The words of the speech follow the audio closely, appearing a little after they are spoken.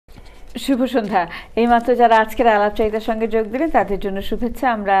শুভ সন্ধ্যা। এইমাত্র যারা আজকের আলাপচারিতার সঙ্গে যোগ দিলেন তাদের জন্য শুভেচ্ছা।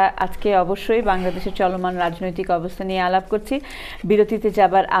 আমরা আজকে অবশ্যই বাংলাদেশের চলমান রাজনৈতিক অবস্থা নিয়ে আলাপ করছি। বিরতিতে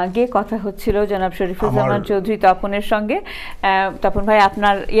যাবার আগে কথা হচ্ছিল জনাব শরীফুজ্জামান চৌধুরী তপনের সঙ্গে। তপন ভাই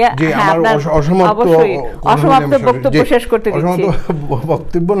আপনার অসমাপ্ত বক্তব্য শেষ করতে দিচ্ছি।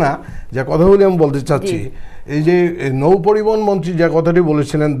 বক্তব্য না, যে কথাগুলি আমি বলতে চাচ্ছি, এই যে নৌ পরিবহন মন্ত্রী যে কথাটি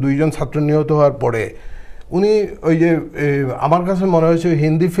বলেছিলেন 2 জন ছাত্র নিহত হওয়ার পরে, উনি ওই যে আমার কাছে মনে হয়েছে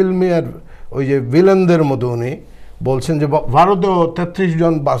হিন্দি ফিল্মে আর ওই যে ভিলেনদের মতো উনি বলছেন যে ভারতেও 33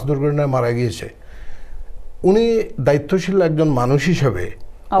 জন বাস দুর্ঘটনায় মারা গিয়েছে। উনি দায়িত্বশীল একজন মানুষ হিসেবে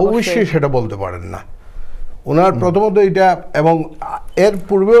অবশ্যই সেটা বলতে পারেন না। ওনার প্রথমত এটা, এবং এর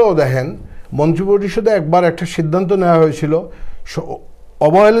পূর্বেও দেখেন মন্ত্রিপরিষদে একবার একটা সিদ্ধান্ত নেওয়া হয়েছিল,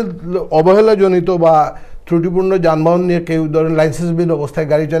 অবহেলাজনিত বা ত্রুটিপূর্ণ যানবাহন নিয়ে কেউ ধরেন লাইসেন্সবিহীন অবস্থায়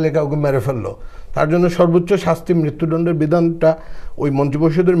গাড়ি চালিয়ে কাউকে মেরে ফেললো, তার জন্য সর্বোচ্চ শাস্তি মৃত্যুদণ্ডের বিধানটা ওই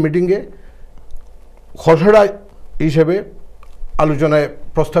মন্ত্রিপরিষদের মিটিংয়ে খসড়া হিসেবে আলোচনায়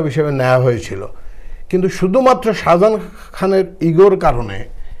প্রস্তাব হিসেবে নেওয়া হয়েছিল। কিন্তু শুধুমাত্র শাহজাহান খানের ইগোর কারণে,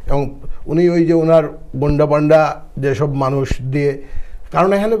 এবং উনি ওই যে ওনার বন্ডা পান্ডা যেসব মানুষ দিয়ে, কারণ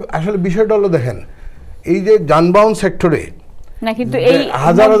এখানে আসলে বিষয়টা হলো দেখেন, এই যে যানবাহন সেক্টরে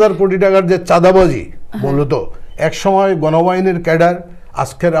হাজার হাজার কোটি টাকার যে চাঁদাবাজি, মূলত এক সময় গণবাহিনীর ক্যাডার,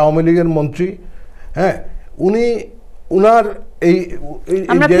 আজকের আওয়ামী লীগের মন্ত্রী, হ্যাঁ, উনি উনার এই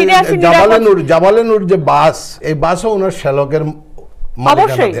জাবালেনুর যে বাস, এই বাসও উনার শ্যালকের।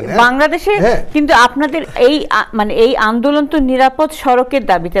 অবশ্যই বাংলাদেশে কিন্তু আপনাদের এই মানে এই আন্দোলন তো নিরাপদ সড়কের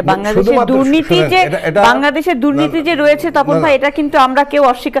দাবিতে। বাংলাদেশের দুর্নীতি যে রয়েছে তপন ভাই, এটা কিন্তু আমরা কেউ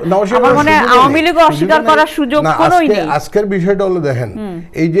অস্বীকার, আমার মনে হয় আওয়ামী লীগ অস্বীকার করার সুযোগ কোনোই নেই। আজকের বিষয়টা হলো দেখেন,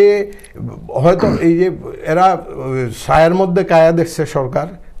 এই যে হয়তো এই যে এরা ছায়ার মধ্যে কায়া দেখছে, সরকার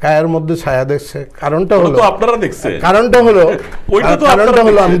কায়ার মধ্যে ছায়া দেখছে। কারণটা হলো আপনারা দেখছেন, কারণটা হলো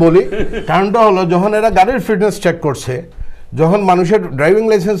আমি বলি, কারণটা হলো যখন এরা গাড়ির ফিটনেস চেক করছে, যখন মানুষের ড্রাইভিং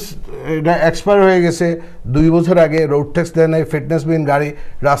লাইসেন্স এক্সপায়ার হয়ে গেছে 2 বছর আগে, রোড ট্যাক্স দেয় নাই, ফিটনেসবিহীন গাড়ি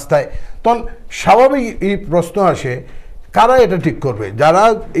রাস্তায়, তখন স্বাভাবিক এই প্রশ্ন আসে, কারা এটা ঠিক করবে? যারা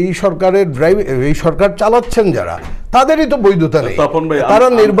এই সরকারের এই সরকার চালাচ্ছেন, যারা, তাদেরই তো বৈধতা নেই। তারা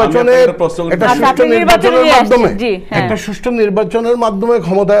নির্বাচনের একটা সুষ্ঠু নির্বাচনের মাধ্যমে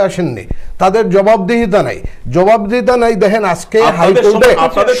ক্ষমতায় আসেননি, তাদের জবাবদিহিতা নাই। দেখেন আজকে হাইকোর্টে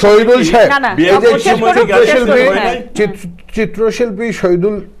শহীদুল সাহেব, চিত্রশিল্পী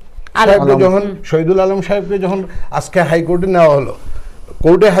শহীদুল আলম সাহেবকে যখন আজকে হাইকোর্টে নেওয়া হলো,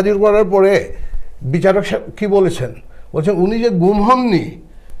 কোর্টে হাজির করার পরে বিচারক সাহেব কি বলেছেন? বলছেন উনি যে গুম হননি,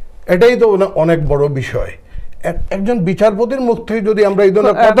 এটাই তো অনেক বড় বিষয়। একজন বিচারপতির মুখ থেকে যদি আমরা এই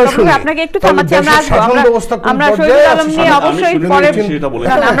ধরনের কথা শুনি, আপনাকে একটু থামাচ্ছি,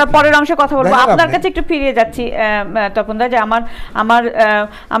 আমরা পরের অংশে কথা বলবো। আপনার কাছে একটু ফিরে যাচ্ছি তপন দা, যে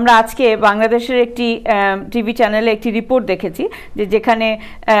আমরা আজকে বাংলাদেশের একটি টিভি চ্যানেলে একটি রিপোর্ট দেখেছি, যেখানে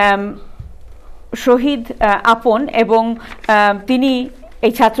শহীদ আপন এবং তিনি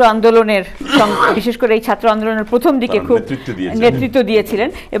এই ছাত্র আন্দোলনের, বিশেষ করে এই ছাত্র আন্দোলনের প্রথম দিকে খুব নেতৃত্ব দিয়েছিলেন,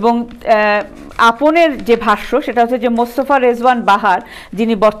 এবং আপনের যে ভাষ্য সেটা হচ্ছে যে মোস্তফা রেজওয়ান বাহার,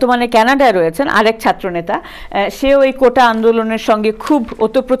 যিনি বর্তমানে কানাডায় রয়েছেন, আরেক ছাত্রনেতা, সেও এই কোটা আন্দোলনের সঙ্গে খুব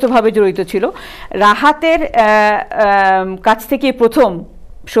ওতপ্রোতভাবে জড়িত ছিল। রাহাতের কাছ থেকে প্রথম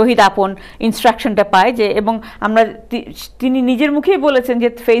শহীদ আপন ইনস্ট্রাকশনটা পায়, যে এবং তিনি নিজের মুখেই বলেছেন যে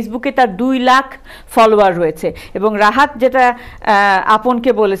ফেসবুকে তার 2 লাখ ফলোয়ার রয়েছে, এবং রাহাত যেটা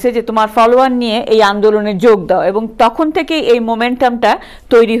আপনকে বলেছে যে তোমার ফলোয়ার নিয়ে এই আন্দোলনে যোগ দাও, এবং তখন থেকেই এই মোমেন্টামটা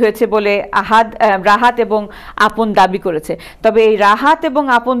তৈরি হয়েছে বলে রাহাত এবং আপন দাবি করেছে। তবে এই রাহাত এবং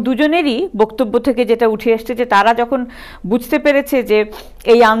আপন দুজনেরই বক্তব্য থেকে যেটা উঠে এসছে, যে তারা যখন বুঝতে পেরেছে যে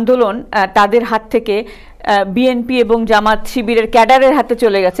এই আন্দোলন তাদের হাত থেকে বিএনপি এবং জামাত শিবিরের ক্যাডারের হাতে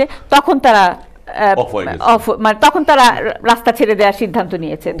চলে গেছে, তখন তারা রাস্তা ছেড়ে দেওয়ার সিদ্ধান্ত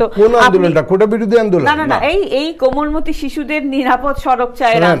নিয়েছে। তো কোটা বিরোধী আন্দোলন না, এই কোমলমতি শিশুদের নিরাপদ সড়ক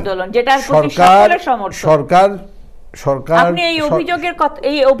চায়ের আন্দোলন, যেটা সকলের সমর্থন। সরকার আপনি এই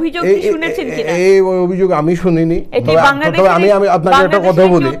অভিযোগ কি শুনেছেন কিনা? এই অভিযোগ আমি শুনিনি, তবে আমি আপনাকে একটা কথা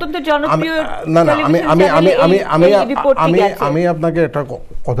বলি। আমি আপনাকে একটা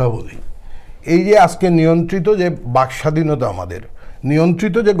কথা বলি, এই যে আজকে নিয়ন্ত্রিত যে বাক স্বাধীনতা, আমাদের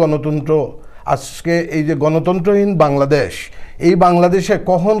নিয়ন্ত্রিত যে গণতন্ত্র, আজকে এই যে গণতন্ত্রহীন বাংলাদেশ, এই বাংলাদেশে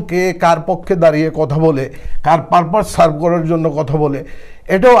কখন কে কার পক্ষে দাঁড়িয়ে কথা বলে, কার পারপাস সার্ভ করার জন্য কথা বলে,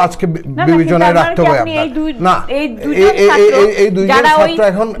 এটাও আজকে বিবেচনায় রাখতে হবে আপনার। না, এই 2 জন ছাত্র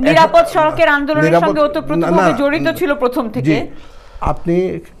এখন নিরাপদ সড়কের আন্দোলনের সঙ্গে ওতপ্রোতভাবে জড়িত ছিল প্রথম থেকে। আপনি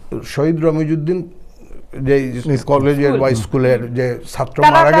শহীদ রমিজউদ্দিন যে কলেজের বা স্কুলের যে ছাত্র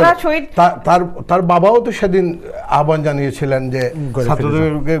মারা গেল, তার বাবাও তো সেদিন আহ্বান জানিয়েছিলেন যে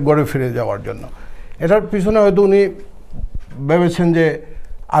ছাত্রদেরকে গড়ে ফিরে যাওয়ার জন্য। এটার পিছনে হয়তো উনি ভেবেছেন যে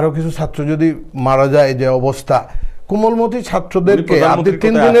আরো কিছু ছাত্র যদি মারা যায়, যে অবস্থা কোমলমতি ছাত্রদেরকে আপনি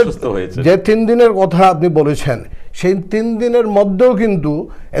 3 দিনের যে 3 দিনের কথা আপনি বলেছেন, সেই 3 দিনের মধ্যেও কিন্তু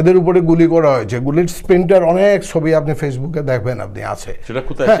এদের উপরে গুলি করা হয়েছে। গুলির স্প্রিন্টার অনেক ছবি আপনি ফেসবুকে দেখবেন, আপনি আছে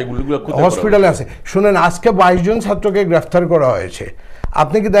হসপিটালে আছে। শুনেন, আজকে 22 জন ছাত্রকে গ্রেফতার করা হয়েছে।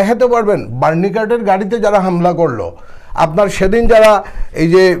 আপনি কি দেখাতে পারবেন বার্নিকাটের গাড়িতে যারা হামলা করলো, আপনার সেদিন যারা এই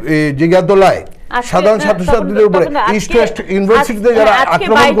যে জিগাতলায় সাধারণ ছাত্রছাত্রীদের উপরে ইস্ট ওয়েস্ট ইউনিভার্সিটিতে যারা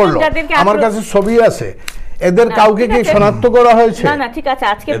আক্রমণ করলো, আমার কাছে ছবি আছে। এদের কাউকে কি শনাক্ত করা হয়েছে? না না, ঠিক আছে,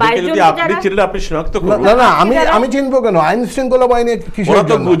 আজকে 22 জন আপনি চিনলে আপনি শনাক্ত করুন। না না, আমি চিনবো কেন? আইন শৃঙ্খলা বাহিনী কিসের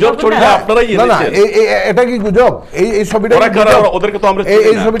জন্য? গুজব ছড়িয়ে আপনারাই এনেছেন। না না, এটা কি গুজব? এই ছবিটা ওদেরকে তো আমরা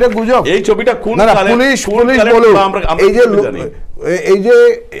এই ছবিটা গুজব। এই ছবিটা কোন কালে? পুলিশ বলে এই যে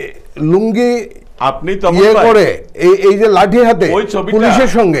লুঙ্গি আপনি করে এই যে লাঠি হাতে পুলিশের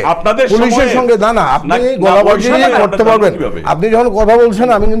সঙ্গে না না, আপনি গলাবাজি করতে পারবেন। আপনি যখন কথা বলছেন,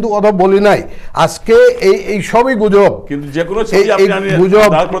 আমি কিন্তু কথা বলি নাই। আজকে এই সবই গুজব, কিন্তু যে কোনো ছবি আপনি গুজব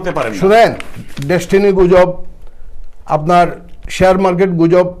করতে পারেন। শুনেন, ডেস্টিনি গুজব, আপনার শেয়ার মার্কেট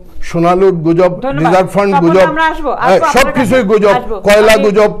গুজব, সোনালুট গুজব, রিজার্ভ ফান্ড গুজব, সবকিছুই গুজব, কয়লা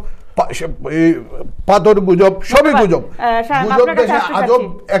গুজব, পাথর গুজব, সবই গুজব। গুজব দেশে আজব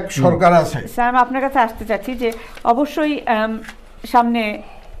এক সরকার আছে। স্যার, আপনার কাছে আসতে চাচ্ছি যে অবশ্যই সামনে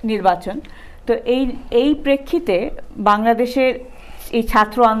নির্বাচন, তো এই প্রেক্ষিতে বাংলাদেশের এই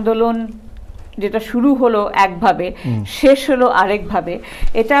ছাত্র আন্দোলন যেটা শুরু হলো একভাবে, শেষ হলো আরেকভাবে,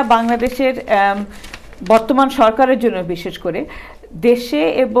 এটা বাংলাদেশের বর্তমান সরকারের জন্য বিশেষ করে দেশে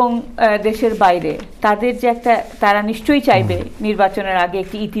এবং দেশের বাইরে তাদের যে একটা, তারা নিশ্চয়ই চাইবে নির্বাচনের আগে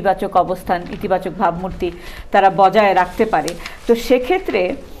একটি ইতিবাচক অবস্থান, ইতিবাচক ভাবমূর্তি তারা বজায় রাখতে পারে। তো সেক্ষেত্রে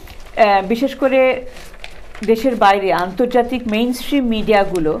বিশেষ করে দেশের বাইরে আন্তর্জাতিক মেইনস্ট্রিম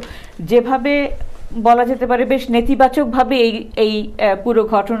মিডিয়াগুলো যেভাবে বলা যেতে পারে বেশ নেতিবাচকভাবে এই পুরো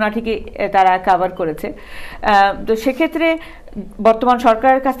ঘটনাটিকে তারা কভার করেছে, তো সেক্ষেত্রে বর্তমান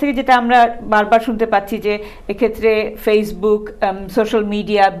সরকারের কাছ থেকে যেটা আমরা বারবার শুনতে পাচ্ছি যে এক্ষেত্রে ফেসবুক, সোশ্যাল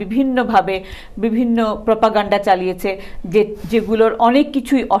মিডিয়া বিভিন্নভাবে বিভিন্ন প্রপাগান্ডা চালিয়েছে, যেগুলোর অনেক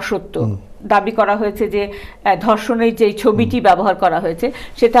কিছুই অসত্য। দাবি করা হয়েছে যে ধর্ষণের যে ছবিটি ব্যবহার করা হয়েছে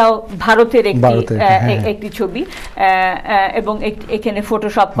সেটাও ভারতের একটি ছবি, এবং এখানে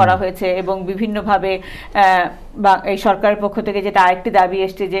ফটোশপ করা হয়েছে, এবং বিভিন্নভাবে এই সরকারের পক্ষ থেকে যেটা আরেকটি দাবি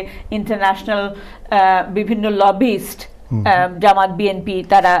এসছে যে ইন্টারন্যাশনাল বিভিন্ন লবিস্ট, জামাত, বিএনপি,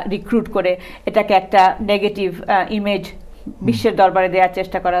 তারা রিক্রুট করে এটাকে একটা নেগেটিভ ইমেজ বিশ্বের দরবারে দেওয়ার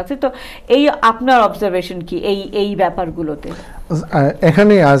চেষ্টা করা হচ্ছে। তো এই আপনার অবজারভেশন কি এই ব্যাপারগুলোতে?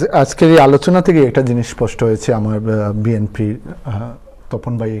 এখানে আজকের এই আলোচনা থেকে একটা জিনিস স্পষ্ট হয়েছে, আমার বিএনপির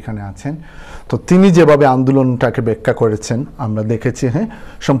তপন ভাই এখানে আছেন, তো তিনি যেভাবে আন্দোলনটাকে ব্যাখ্যা করেছেন আমরা দেখেছি, হ্যাঁ,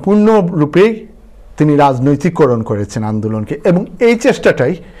 সম্পূর্ণরূপেই তিনি রাজনৈতিককরণ করেছেন আন্দোলনকে, এবং এই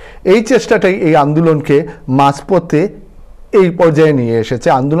চেষ্টাটাই এই আন্দোলনকে মাঝপথে এই পর্যায়ে নিয়ে এসেছে।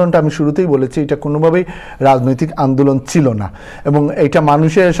 আন্দোলনটা আমি শুরুতেই বলেছি এটা কোনোভাবেই রাজনৈতিক আন্দোলন ছিল না, এবং এটা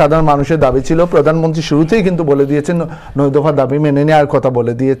সাধারণ মানুষের দাবি ছিল। প্রধানমন্ত্রী শুরুতেই কিন্তু বলে দিয়েছেন, 9 দফা দাবি মেনে নেওয়ার কথা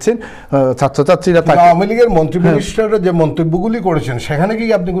বলে দিয়েছেন। ছাত্রছাত্রীরা আওয়ামী লীগের মন্ত্রিপরিষদের যে মন্তব্যগুলি করেছেন, সেখানে কি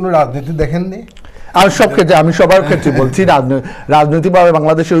আপনি কোনো রাজনীতি দেখেননি? আর সব ক্ষেত্রে, আমি সবার ক্ষেত্রে বলছি, রাজনৈতিকভাবে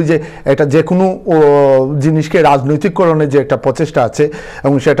বাংলাদেশে ওই যে এটা যে কোনো জিনিসকে রাজনৈতিককরণের যে একটা প্রচেষ্টা আছে,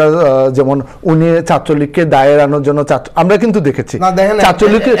 এবং সেটা যেমন উনি ছাত্রলীগকে দায়ে এড়ানোর জন্য আমরা কিন্তু দেখেছি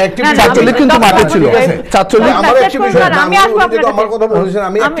ছাত্রলীগ কিন্তু মাঠে ছিল। ছাত্রলীগ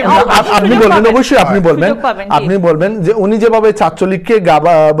আপনি বলবেন, অবশ্যই আপনি বলবেন যে উনি যেভাবে ছাত্রলীগকে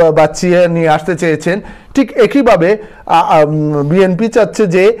বাঁচিয়ে নিয়ে আসতে চেয়েছেন, ঠিক একইভাবে বিএনপি চাচ্ছে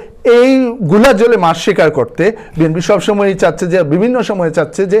যে এই গুলা জলে মাছ শিকার করতে। বিএনপি সবসময় চাচ্ছে যে, বিভিন্ন সময়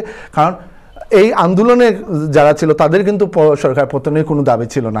চাচ্ছে যে, কারণ এই আন্দোলনে যারা ছিল তাদের কিন্তু সরকার পতনের কোনো দাবি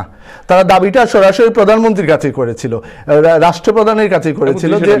ছিল না, তারা দাবিটা সরাসরি প্রধানমন্ত্রীর কাছেই করেছিল, রাষ্ট্রপ্রধানের কাছেই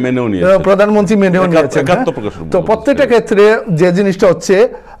করেছিল, যে প্রধানমন্ত্রী মেনেও নিয়েছেন। তো প্রত্যেকটা ক্ষেত্রে যে জিনিসটা হচ্ছে,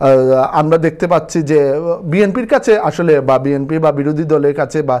 আমরা দেখতে পাচ্ছি যে বিএনপির কাছে আসলে, বা বিএনপি বা বিরোধী দলের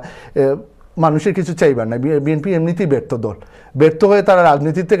কাছে বা মানুষের কিছু চাইবার না। বিএনপি এমনিতেই ব্যর্থ দল, ব্যর্থ হয়ে তারা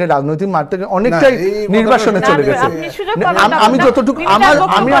রাজনৈতিক মাঠ থেকে অনেকটাই নির্বাসনে চলে গেছে। আমি যতটুকু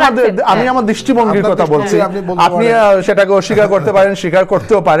আমি আমার দৃষ্টিভঙ্গির কথা বলছি, আপনি সেটাকে অস্বীকার করতে পারেন, স্বীকার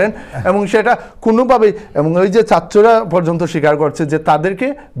করতেও পারেন, এবং সেটা কোনোভাবেই, এবং ওই যে ছাত্ররা পর্যন্ত স্বীকার করছে যে তাদেরকে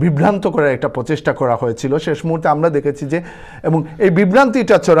বিভ্রান্ত করার একটা প্রচেষ্টা করা হয়েছিল শেষ মুহূর্তে। আমরা দেখেছি যে, এবং এই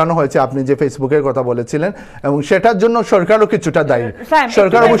বিভ্রান্তিটা ছড়ানো হয়েছে, আপনি যে ফেসবুকের কথা বলেছিলেন, এবং সেটার জন্য সরকারও কিছুটা দায়ী।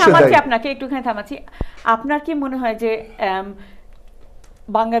 সরকার অবশ্যই দায়ী। একটুখানি থামাচ্ছি, আপনার কি মনে হয় যে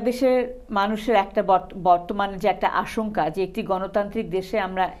বাংলাদেশের মানুষের একটা বর্তমানে যে একটা আশঙ্কা যে একটি গণতান্ত্রিক দেশে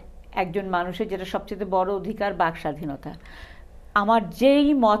আমরা একজন মানুষের যেটা সবচেয়ে বড় অধিকার বাক স্বাধীনতা, আমার যেই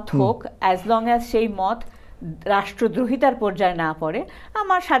মত হোক অ্যাজ লং অ্যাজ সেই মত রাষ্ট্রদ্রোহিতার পর্যায়ে না পড়ে,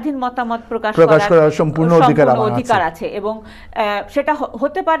 আমার স্বাধীন মতামত প্রকাশ করার সম্পূর্ণ অধিকার আছে, এবং সেটা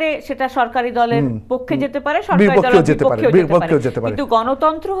হতে পারে সেটা সরকারি দলের পক্ষে যেতে পারে, সরকারি দলের বিপক্ষেও যেতে পারে, কিন্তু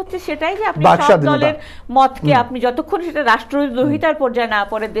গণতন্ত্র হচ্ছে সেটাই যে আপনি সব দলের মতকে আপনি যতক্ষণ সেটা রাষ্ট্রদ্রোহিতার পর্যায়ে না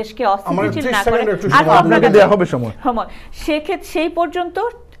পড়ে দেশকে অস্থিতিশীল না করে আপনাকে দেওয়া হবে সময়, সেক্ষেত্রে সেই পর্যন্ত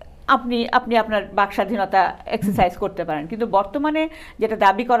আপনি আপনার বাক স্বাধীনতা এক্সারসাইজ করতে পারেন। কিন্তু বর্তমানে যেটা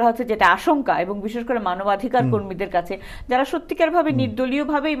দাবি করা হচ্ছে, যেটা আশঙ্কা, এবং বিশেষ করে মানবাধিকার কর্মীদের কাছে যারা সত্যিকারভাবে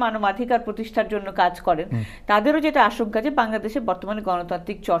নির্দলীয়ভাবেই মানবাধিকার প্রতিষ্ঠার জন্য কাজ করেন, তাদেরও যেটা আশঙ্কা যে বাংলাদেশে বর্তমানে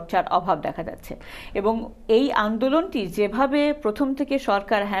গণতান্ত্রিক চর্চার অভাব দেখা যাচ্ছে, এবং এই আন্দোলনটি যেভাবে প্রথম থেকে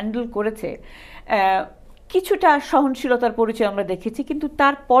সরকার হ্যান্ডেল করেছে কিছুটা সহনশীলতার পরিচয় আমরা দেখেছি, কিন্তু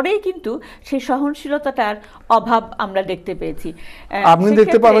তারপরেই কিন্তু সেই সহনশীলতাটার অভাব আমরা দেখতে পেয়েছি। আপনি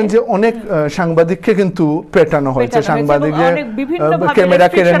দেখতে পাবেন যে অনেক সাংবাদিককে কিন্তু পেটানো হয়েছে, সাংবাদিকদের ক্যামেরা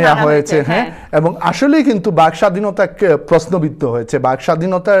কেড়ে নেওয়া হয়েছে, হ্যাঁ, এবং আসলেই কিন্তু বাক স্বাধীনতা প্রশ্নবিদ্ধ হয়েছে। বাক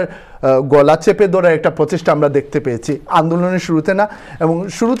স্বাধীনতার গলা চেপে ধরে একটা প্রচেষ্টা আমরা দেখতে পেয়েছি আন্দোলনের শুরুতে না, এবং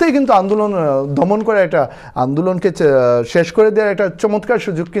শুরুতেই কিন্তু আন্দোলন দমন করে একটা আন্দোলনকে শেষ করে দেওয়ার একটা চমৎকার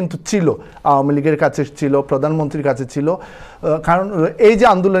সুযোগ কিন্তু ছিল, আওয়ামী লীগের কাছে ছিল, প্রধানমন্ত্রীর কাছে ছিল, কারণ এই যে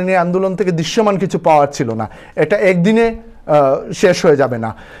আন্দোলন থেকে দৃশ্যমান কিছু পাওয়ার ছিল না, এটা একদিনে শেষ হয়ে যাবে না।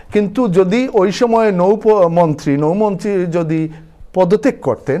 কিন্তু যদি ওই সময় নৌমন্ত্রী যদি পদত্যাগ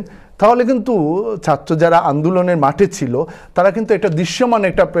করতেন, তাহলে কিন্তু ছাত্র যারা আন্দোলনের মাঠে ছিল তারা কিন্তু একটা দৃশ্যমান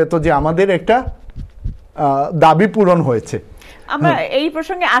একটা পেত যে আমাদের একটা দাবি পূরণ হয়েছে। আমরা এই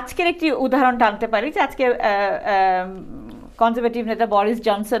প্রসঙ্গে আজকের একটি উদাহরণ টানতে পারি যে আজকে কনজারভেটিভ নেতা বরিস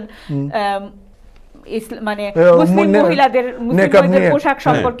জনসন মানে মুসলিম মহিলাদের পোশাক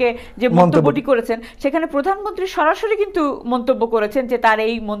সম্পর্কে যে মন্তব্যটি করেছেন, সেখানে প্রধানমন্ত্রী সরাসরি কিন্তু মন্তব্য করেছেন যে তার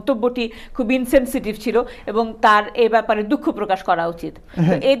এই মন্তব্যটি খুব ইনসেনসিটিভ ছিল এবং তার এই ব্যাপারে দুঃখ প্রকাশ করা উচিত।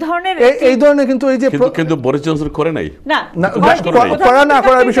 এই ধরনের কিন্তু এই যে কিন্তু বরিস জনসন করে নাই, না করা না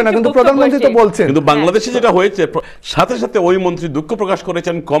করার বিষয় না, কিন্তু প্রধানমন্ত্রী তো বলছেন। কিন্তু বাংলাদেশে যেটা হয়েছে, সাথে সাথে ওই মন্ত্রী দুঃখ প্রকাশ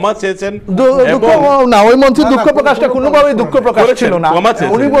করেছেন, ক্ষমা চেয়েছেন। না, ওই মন্ত্রী দুঃখ প্রকাশটা কোনোভাবেই দুঃখ প্রকাশ ছিল না,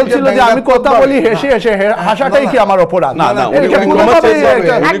 উনি বলছিল যে আমি কথা বলি হেসে হাসাটাই কি আমার অপরাধ? না, উনি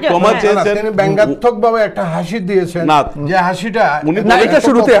ক্ষমা চেয়েছেন, তিনি ব্যঙ্গাত্মকভাবে একটা হাসি দিয়েছেন, যে হাসিটা এটা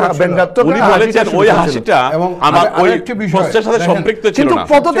শুরুতে ব্যঙ্গাত্মক, উনি বলেছেন ওই হাসিটা আমার ওই প্রশ্নের সাথে সম্পৃক্ত ছিল না।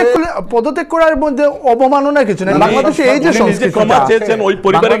 পদত্যাগ করার মধ্যে অবমাননা কিছু নেই। বাংলাদেশে এই যে সংস্কৃতি, ক্ষমা চেয়েছেন ওই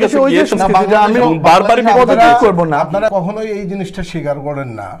পরিবারের কাছে গিয়েছেন, আমি বারবারই পদত্যাগ করব না। আপনারা কখনোই এই জিনিসটা স্বীকার করেন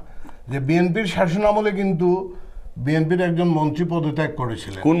না যে বিএনপির শাসন আমলে কিন্তু বিএনপির একজন মন্ত্রী পদত্যাগ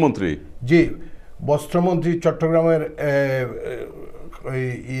করেছিলেন। কোন মন্ত্রী? জি, বস্ত্রমন্ত্রী, চট্টগ্রামের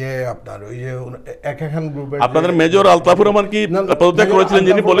আপনার ওই যে একাখান গ্রুপের আপনাদের মেজর আলতাফুর রহমান কি পদত্যাগ করেছিলেন,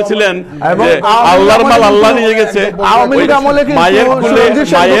 যিনি বলেছিলেন যে আল্লাহর মাল আল্লাহ নিয়ে গেছে,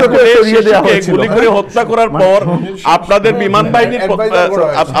 মায়ের গুলি করে হত্যা করার পর আপনাদের বিমান বাহিনীর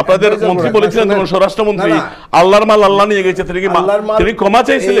আপনাদের মন্ত্রী বলেছিলেন, স্বরাষ্ট্রমন্ত্রী, আল্লাহর মাল আল্লাহ নিয়ে গেছে, তিনি ক্ষমা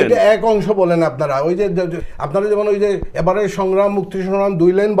চাইছিলেন। এক অংশ বলেন আপনারা, ওই যে আপনারা যেমন ওই যে এবারে সংগ্রাম মুক্তি সংগ্রাম 2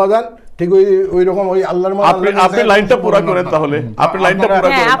 লাইন বাজান, ঠিক ওই রকম ওই আল্লাহর মাল আপনি লাইনটা পুরো করেন, তাহলে আপনি লাইনটা পুরো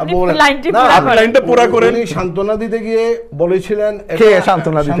করেন, আপনি লাইনটা পুরো করেন। উনি সান্তনা দিতে গিয়ে বলেছিলেন, কে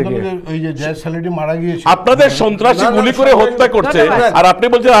সান্তনা দিতে গিয়ে? ওই যে যে ছেলেটি মারা গিয়েছে, আপনাদের সন্ত্রাসী গুলি করে হত্যা করছে, আর আপনি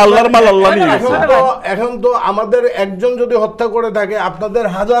বলছেন আল্লাহর মাল আল্লাহ নিয়ে গেছে। এখন তো আমাদের একজন যদি হত্যা করে থাকে, আপনাদের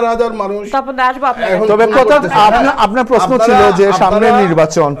হাজার হাজার মানুষ। তবে কথা আপনার প্রশ্ন ছিল যে সামনে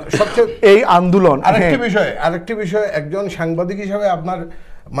নির্বাচন, এই আন্দোলন, আরেকটি বিষয় একজন সাংবাদিক হিসেবে আপনার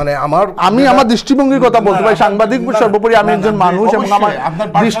মানে আমি আমার দৃষ্টিভঙ্গির কথা বলতে পারি। সাংবাদিক সর্বোপরি আমি একজন মানুষ, এবং আমার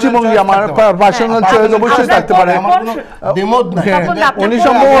দৃষ্টিভঙ্গি, আমার পার্সোনাল চয়েস অবশ্যই থাকতে পারে। উনি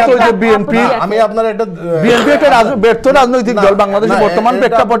সম্ভবত ওই যে বিএনপি, আমি আপনার একটা বিএনপি একটা ব্যর্থ রাজনৈতিক দল বাংলাদেশের বর্তমান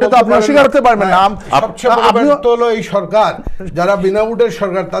প্রেক্ষাপটে, তো আপনি অস্বীকার করতে পারবেন না। আপনি হলো এই সরকার, যারা বিনা ভোটের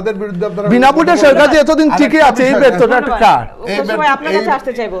সরকার, তাদের বিরুদ্ধে আপনারা বিনা ভোটের সরকার যে এতদিন টিকে আছে, এই ব্যর্থতা কার?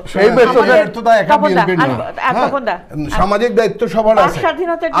 এই ব্যর্থতা একা বিএনপির না, সামাজিক দায়িত্ব সবার আছে।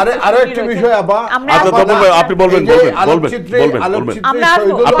 আরো একটা বিষয় আপনি বলবেন,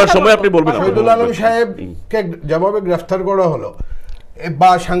 আপনার সময় আপনি বলবেন। শহীদুল আলম সাহেবকে যেভাবে গ্রেফতার করা হলো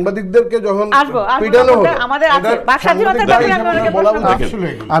বা সাংবাদিকদেরকে যখন পিটানো হলো,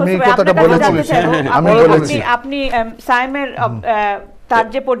 আমি কথাটা বলেছি, আপনি সাইমের তার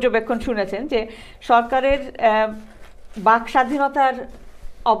যে পর্যবেক্ষণ শুনেছেন যে সরকারের বাক স্বাধীনতার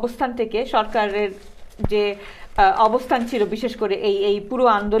অবস্থান থেকে সরকারের যে অবস্থান ছিল বিশেষ করে এই পুরো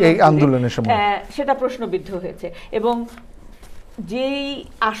আন্দোলনের সময় সেটা প্রশ্নবিদ্ধ হয়েছে এবং যেই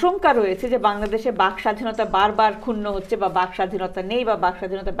আশঙ্কা রয়েছে যে বাংলাদেশে বাক স্বাধীনতা বারবার ক্ষুণ্ণ হচ্ছে বা বাক স্বাধীনতা নেই বা বাক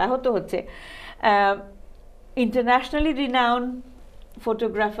স্বাধীনতা ব্যাহত হচ্ছে, ইন্টারন্যাশনালি রিনাউন্ড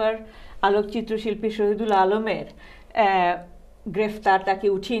ফটোগ্রাফার আলোকচিত্রশিল্পী শহীদুল আলমের গ্রেফতার, তাকে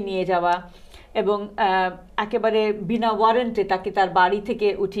উঠিয়ে নিয়ে যাওয়া এবং একেবারে বিনা ওয়ারেন্টে তাকে তার বাড়ি থেকে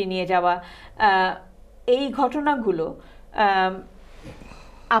উঠিয়ে নিয়ে যাওয়া, এই ঘটনাগুলো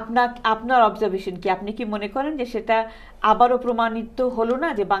আপনার অবজারভেশন কি? আপনি কি মনে করেন যে সেটা আবারও প্রমাণিত হলো না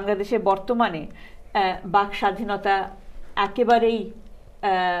যে বাংলাদেশে বর্তমানে বাক স্বাধীনতা একেবারেই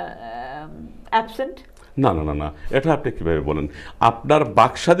অ্যাবসেন্ট? না না না না, এটা আপনি কিভাবে বলেন? আপনার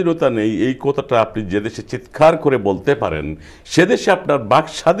বাক স্বাধীনতা নেই এই কথাটা আপনি যে দেশে চিৎকার করে বলতে পারেন সে দেশে আপনার বাক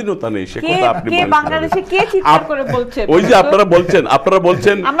স্বাধীনতা নেই সে কথা আপনি বলেন। বাংলাদেশে কে চিৎকার করে বলছে? ওই যে আপনারা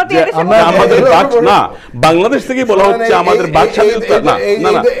বলছেন যে আমাদের বাক না, বাংলাদেশ থেকে বলা হচ্ছে আমাদের বাক স্বাধীনতা না না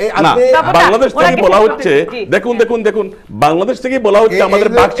না না, বাংলাদেশ থেকে বলা হচ্ছে, দেখুন দেখুন দেখুন, বাংলাদেশ থেকে বলা হচ্ছে আমাদের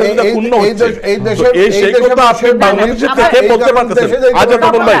বাক স্বাধীনতা পূর্ণ হচ্ছে, এই সেই কথা আপনি বাংলাদেশ থেকে বলতে পারতেছেন? আচ্ছা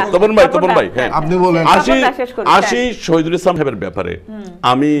তপন ভাই হ্যাঁ আপনি বলেন। আসি শহীদুল ইসলাম সাহেবের ব্যাপারে,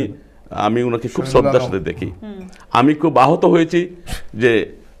 আমি ওনাকে খুব শ্রদ্ধার সাথে দেখি। আমি খুব আহত হয়েছি যে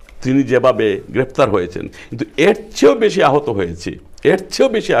তিনি যেভাবে গ্রেফতার হয়েছেন, কিন্তু এর চেয়েও বেশি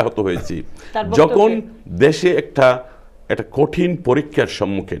আহত হয়েছি যখন দেশে একটা কঠিন পরীক্ষার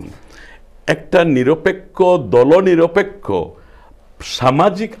সম্মুখীন একটা নিরপেক্ষ দলনিরপেক্ষ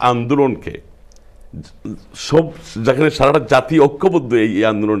সামাজিক আন্দোলনকে, সব যেখানে সারাটা জাতি ঐক্যবদ্ধ এই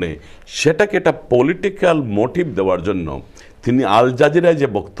আন্দোলনে, সেটাকে একটা পলিটিক্যাল মোটিভ দেওয়ার জন্য তিনি আল জাজিরায় যে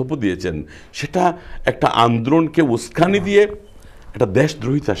বক্তব্য দিয়েছেন সেটা একটা আন্দোলনকে উস্কানি দিয়ে একটা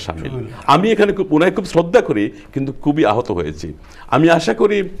দেশদ্রোহিতার সামিল। আমি এখানে ওনাকে খুব শ্রদ্ধা করি কিন্তু খুবই আহত হয়েছি। আমি আশা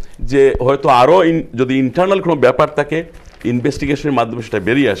করি যে হয়তো আরও যদি ইন্টারনাল কোনো ব্যাপার থাকে ইনভেস্টিগেশনের মাধ্যমে সেটা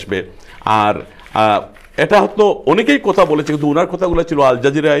বেরিয়ে আসবে। আর এটা হয়তো অনেকেই কথা বলেছে কিন্তু ওনার কথাগুলো ছিল আল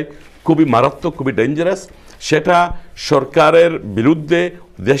জাজিরায় খুবই মারাত্মক, খুবই ডেঞ্জারাস। সেটা সরকারের বিরুদ্ধে,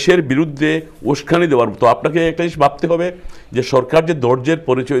 দেশের বিরুদ্ধে উস্কানি দেওয়ার মতো। আপনাকে একটা জিনিস ভাবতে হবে যে সরকার যে ধৈর্যের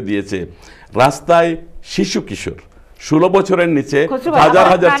পরিচয় দিয়েছে, রাস্তায় শিশু কিশোর 16 বছরের নিচে হাজার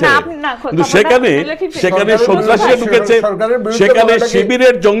ছেলে, কিন্তু সেখানে সন্ত্রাসীরা ঢুকেছে, সেখানে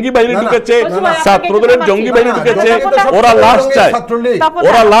শিবিরের জঙ্গি বাহিনী ঢুকেছে, ছাত্রদের জঙ্গি বাহিনী ঢুকেছে। ওরা লাশ চায়,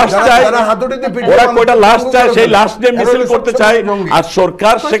 ওরা কয়টা লাশ চায়, সেই লাশ নিয়ে মিছিল করতে চায়। আর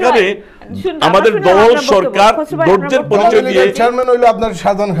সরকার সেখানে আমাদের দল সরকার ধৈর্যের পরিচয় দিয়ে চেয়ারম্যান হইল আপনার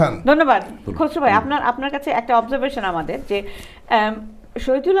শাহজাহান খান। ধন্যবাদ খসরু ভাই। আপনার কাছে একটা অবজারভেশন আমাদের, যে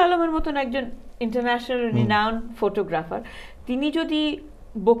শহীদুল আলমের মতন একজন ইন্টারন্যাশনাল রিনাউন্ড ফটোগ্রাফার, তিনি যদি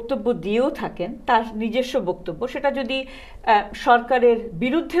বক্তব্য দিয়েও থাকেন, তার নিজস্ব বক্তব্য, সেটা যদি সরকারের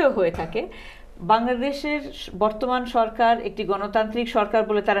বিরুদ্ধেও হয়ে থাকে, বাংলাদেশের বর্তমান সরকার একটি গণতান্ত্রিক সরকার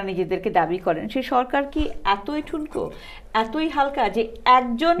বলে তারা নিজেদেরকে দাবি করেন, সেই সরকার কি এতই ঠুনকো, এতই হালকা যে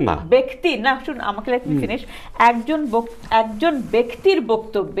একজন ব্যক্তি, না শুন আমাকে ফিনিশ, একজন ব্যক্তির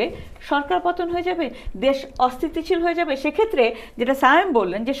বক্তব্যে সরকার পতন হয়ে যাবে, দেশ অস্থিতিশীল হয়ে যাবে? সেক্ষেত্রে যেটা সায়েম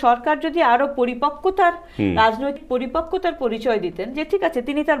বললেন যে সরকার যদি আরো পরিপক্কতার, রাজনৈতিক পরিপক্কতার পরিচয় দিতেন, যে ঠিক আছে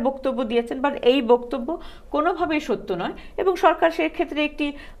তিনি তার বক্তব্য দিয়েছেন বাট এই বক্তব্য কোনোভাবেই সত্য নয়, এবং সরকার সেক্ষেত্রে একটি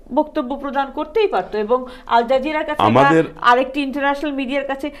বক্তব্য প্রদান করতেই পারতো, এবং আল জাজিরার কাছে আরেকটি ইন্টারন্যাশনাল মিডিয়ার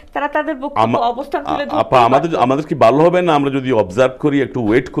কাছে তারা তাদের বক্তব্য অবস্থান তুলে ধরতে। আমাদের কি ভালো হবে না আমরা যদি অবজার্ভ করি, একটু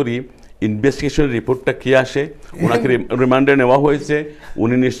ওয়েট করি, ইনভেস্টিগেশন রিপোর্টটা কি আসে? ওনাকে রিমান্ডে নেওয়া হয়েছে,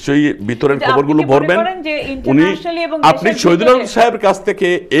 উনি নিশ্চয়ই ভিতরের খবরগুলো ভরবেন। আপনি শহীদুল আলম সাহেবের কাছ থেকে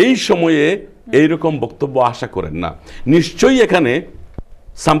এই সময়ে এইরকম বক্তব্য আশা করেন না, নিশ্চয়ই এখানে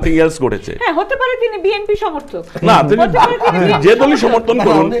সামথিং এলস ঘটেছে। হ্যাঁ, হতে পারে তিনি বিএনপি সমর্থক, না তিনি যে দলই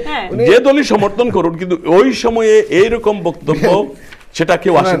সমর্থন করুন, কিন্তু ওই সময়ে এইরকম বক্তব্য সেটা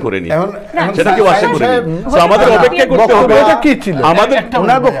কেউ আশা করেনি, আমাদের অপেক্ষা করতে হবে। আমাদের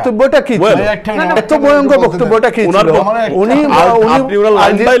ওনার বক্তব্যটা কি ছিল, এত ভয়ঙ্কর বক্তব্যটা কি ছিল? উনি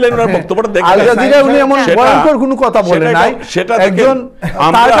বক্তব্যটা দেখেন, আল জাজিরায় উনি এমন ভয়ঙ্কর কোনো কথা বলে নাই। সেটা একজন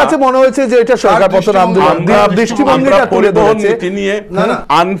তার কাছে মনে হয়েছে যে এটা সরকার পতন আন্দোলন, দৃষ্টিভঙ্গিটা তুলে ধরেছে। তিনি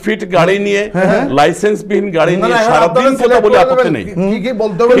আনফিট গাড়ি নিয়ে, লাইসেন্সবিহীন গাড়ি নিয়ে সারাদিন কথা বলে আপত্তি নেই,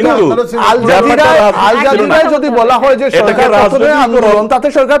 কিন্তু আল জাজিরায় যদি বলা হয় যে সরকার পতনের আন্দোলন, তাতে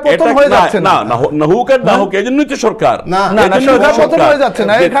সরকার পতন হয়ে যাচ্ছে না, না হোক আর না হোক, এজন্যই তো সরকার, না সরকার পতন হয়ে যাচ্ছে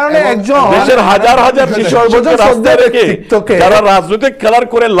না। এই কারণে একজন দেশের হাজার সর্বজন রাস্তায় রেখে যারা রাজনৈতিক খেলার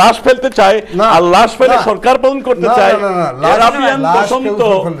করে লাশ ফেলতে চায় আর লাশ ফেলে সরকার পতন করতে চায়,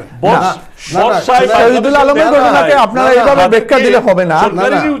 শহীদুল আলমের ঘটনাকে আপনারা এইভাবে ব্যাখ্যা দিলে হবে না।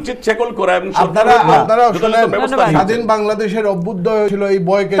 উচিত চেকল করা এবং আপনারা স্বাধীন বাংলাদেশের অভ্যুদয় হয়েছিল এই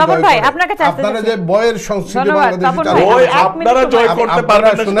বয়কে আপনারা যে বয়ের সংস্কৃতি বাংলাদেশে আপনারা জয় করতে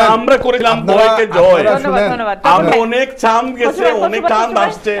পারবেন না, আমরা করেছিলাম বয়কে জয়। অনেক চাম গেছে, অনেক কান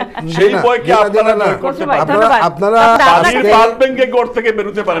আসছে, সেই বয়কে আপনারা জয় করতে পারবেন। আপনারা পারবেন কে গড় থেকে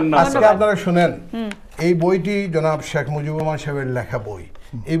বেরোতে পারেন না। আজকে আপনারা শুনেন, এই বইটি জনাব শেখ মুজিবুর রহমান সাহেবের লেখা বই।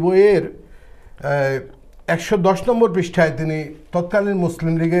 এই বইয়ের 110 নম্বর পৃষ্ঠায় তিনি তৎকালীন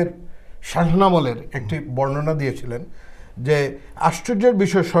মুসলিম লীগের শাসনামলের একটি বর্ণনা দিয়েছিলেন যে আশ্চর্যের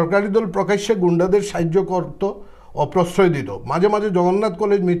বিষয় সরকারি দল প্রকাশ্যে গুন্ডাদের সাহায্য করত ও প্রশ্রয় দিত। মাঝে মাঝে জগন্নাথ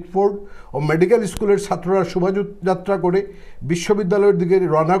কলেজ, মিটফোর্ড ও মেডিকেল স্কুলের ছাত্ররা শোভাযাত্রা করে বিশ্ববিদ্যালয়ের দিকে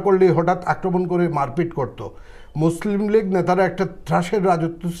রওনা করলে হঠাৎ আক্রমণ করে মারপিট করত। মুসলিম লীগ নেতারা একটা ত্রাসের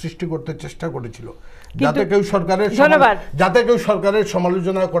রাজত্ব সৃষ্টি করতে চেষ্টা করেছিল যাতে কেউ সরকারের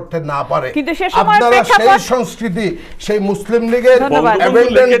সমালোচনা করতে না পারে। আপনারা সেই সংস্কৃতি, সেই মুসলিম লীগের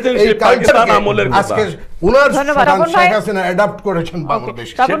এই কালচার আজকে উনার শেখ হাসিনা অ্যাডাপ্ট করেছেন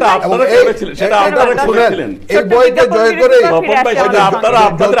বাংলাদেশে। এই বইকে জয় করে আপনারা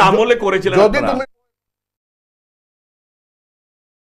আপনাদের আমলে করেছিলেন।